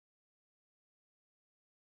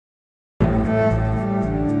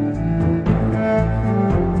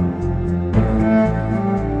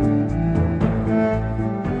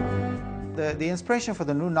The inspiration for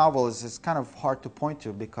the new novel is kind of hard to point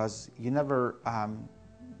to because you never,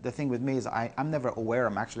 the thing with me is I'm never aware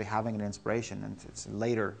I'm actually having an inspiration, and it's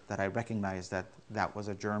later that I recognize that that was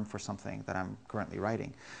a germ for something that I'm currently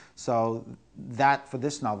writing. So that for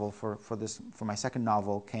this novel, for my second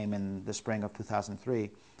novel, came in the spring of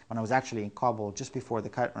 2003 when I was actually in Kabul just before the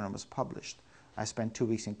Kite Runner was published. I spent 2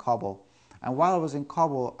 weeks in Kabul, and while I was in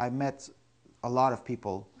Kabul I met a lot of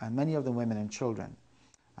people, and many of them women and children.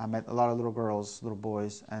 I met a lot of little girls, little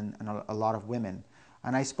boys, and a lot of women.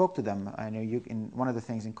 And I spoke to them. I know one of the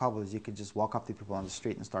things in Kabul is you could just walk up to people on the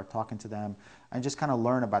street and start talking to them and just kind of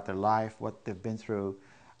learn about their life, what they've been through.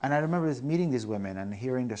 And I remember meeting these women and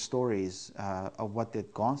hearing their stories of what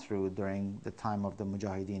they'd gone through during the time of the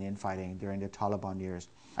Mujahideen infighting, during the Taliban years.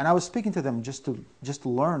 And I was speaking to them just to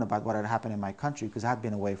learn about what had happened in my country, because I had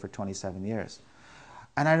been away for 27 years.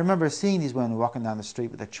 And I remember seeing these women walking down the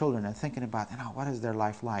street with their children and thinking about, what is their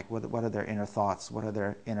life like? What are their inner thoughts? What are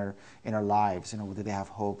their inner lives? Do they have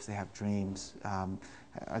hopes? Do they have dreams?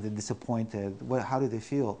 Are they disappointed? How do they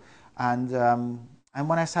feel? And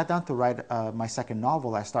when I sat down to write my second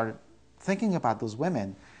novel, I started thinking about those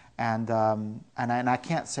women. And I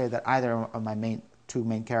can't say that either of my two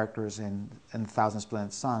main characters in Thousand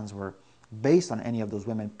Splendid Suns were based on any of those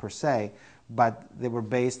women per se, but they were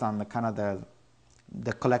based on the kind of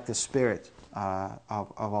the collective spirit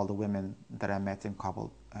of all the women that I met in Kabul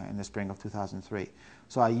in the spring of 2003.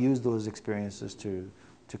 So I used those experiences to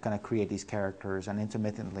kind of create these characters, and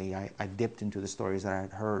intermittently I dipped into the stories that I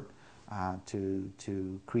had heard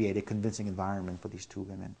to create a convincing environment for these two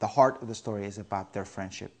women. The heart of the story is about their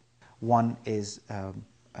friendship. One is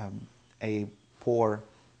a poor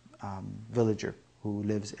villager who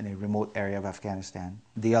lives in a remote area of Afghanistan.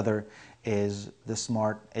 The other is the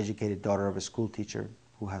smart, educated daughter of a school teacher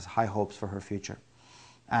who has high hopes for her future.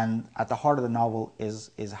 And at the heart of the novel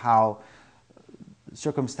is how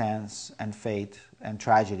circumstance and fate and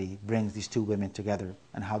tragedy brings these two women together,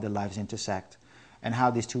 and how their lives intersect, and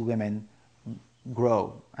how these two women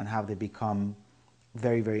grow, and how they become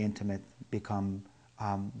very, very intimate, become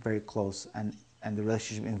very close, and the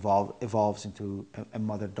relationship evolves into a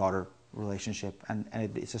mother-daughter relationship. And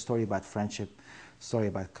it's a story about friendship, story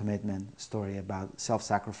about commitment, story about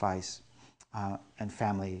self-sacrifice and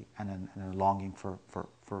family, and a longing for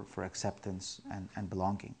acceptance and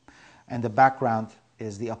belonging. And the background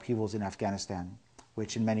is the upheavals in Afghanistan,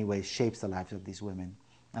 which in many ways shapes the lives of these women.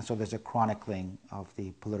 And so there's a chronicling of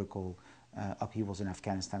the political upheavals in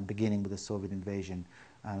Afghanistan, beginning with the Soviet invasion,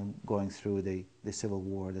 going through the Civil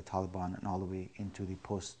War, the Taliban, and all the way into the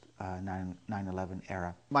post-9/11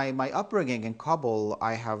 era. My upbringing in Kabul,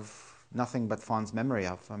 I have nothing but fond memory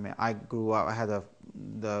of. I mean, I grew up, I had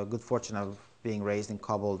the good fortune of being raised in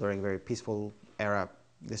Kabul during a very peaceful era.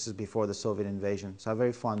 This is before the Soviet invasion. So I have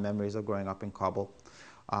very fond memories of growing up in Kabul.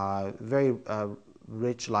 Very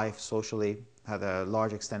rich life socially, had a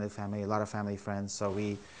large extended family, a lot of family friends. So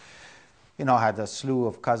we had a slew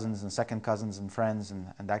of cousins and second cousins and friends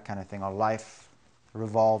and that kind of thing. Our life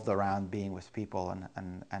revolved around being with people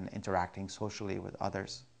and interacting socially with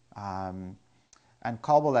others. And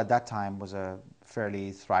Kabul at that time was a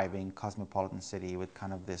fairly thriving cosmopolitan city with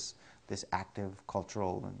kind of this active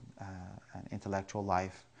cultural and intellectual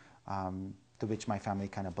life to which my family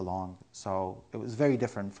kind of belonged. So it was very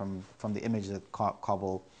different from the image that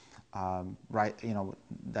Kabul,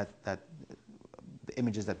 the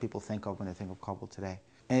images that people think of when they think of Kabul today.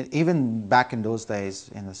 And even back in those days,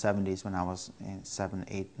 in the 70s, when I was 7,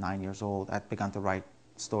 8, 9 years old, I'd begun to write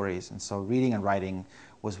stories. And so reading and writing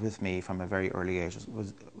was with me from a very early age. I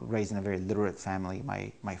was raised in a very literate family.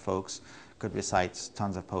 My folks could recite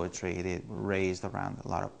tons of poetry. They were raised around a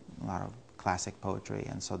lot of classic poetry.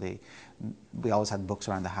 And so we always had books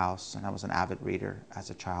around the house. And I was an avid reader as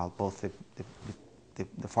a child, both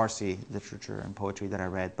the Farsi literature and poetry that I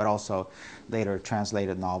read, but also later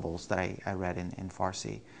translated novels that I read in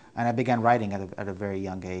Farsi. And I began writing at a very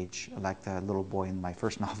young age, like the little boy in my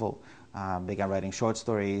first novel. Began writing short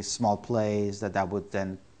stories, small plays that would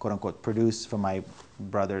then, quote unquote, produce for my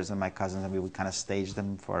brothers and my cousins, and we would kind of stage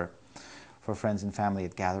them for friends and family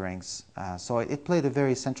at gatherings. So it played a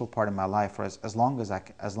very central part in my life for as long as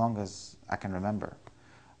I can remember.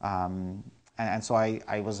 And so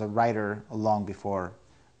I was a writer long before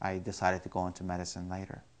I decided to go into medicine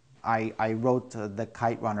later. I wrote the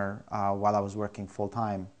Kite Runner while I was working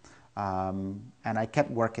full-time, and I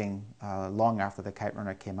kept working long after the Kite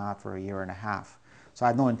Runner came out for 1.5 years. So I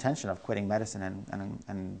had no intention of quitting medicine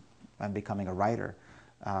and becoming a writer.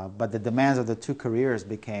 But the demands of the two careers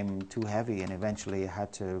became too heavy, and eventually I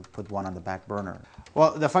had to put one on the back burner.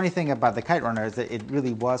 Well, the funny thing about the Kite Runner is that it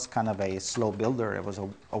really was kind of a slow builder. It was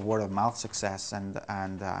a word-of-mouth success, and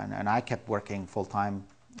I kept working full-time,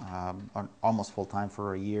 almost full-time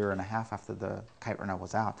for a year and a half after the Kite Runner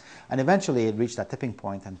was out. And eventually it reached that tipping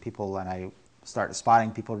point, and I started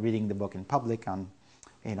spotting people reading the book in public, on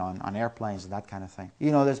airplanes and that kind of thing.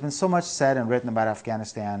 You know, there's been so much said and written about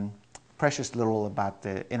Afghanistan, precious little about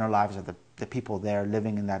the inner lives of the people there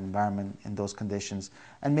living in that environment, in those conditions.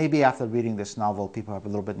 And maybe after reading this novel, people have a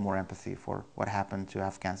little bit more empathy for what happened to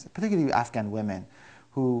Afghans, particularly Afghan women,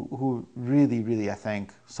 who really, I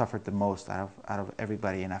think, suffered the most out of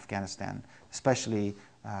everybody in Afghanistan, especially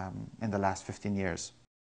in the last 15 years.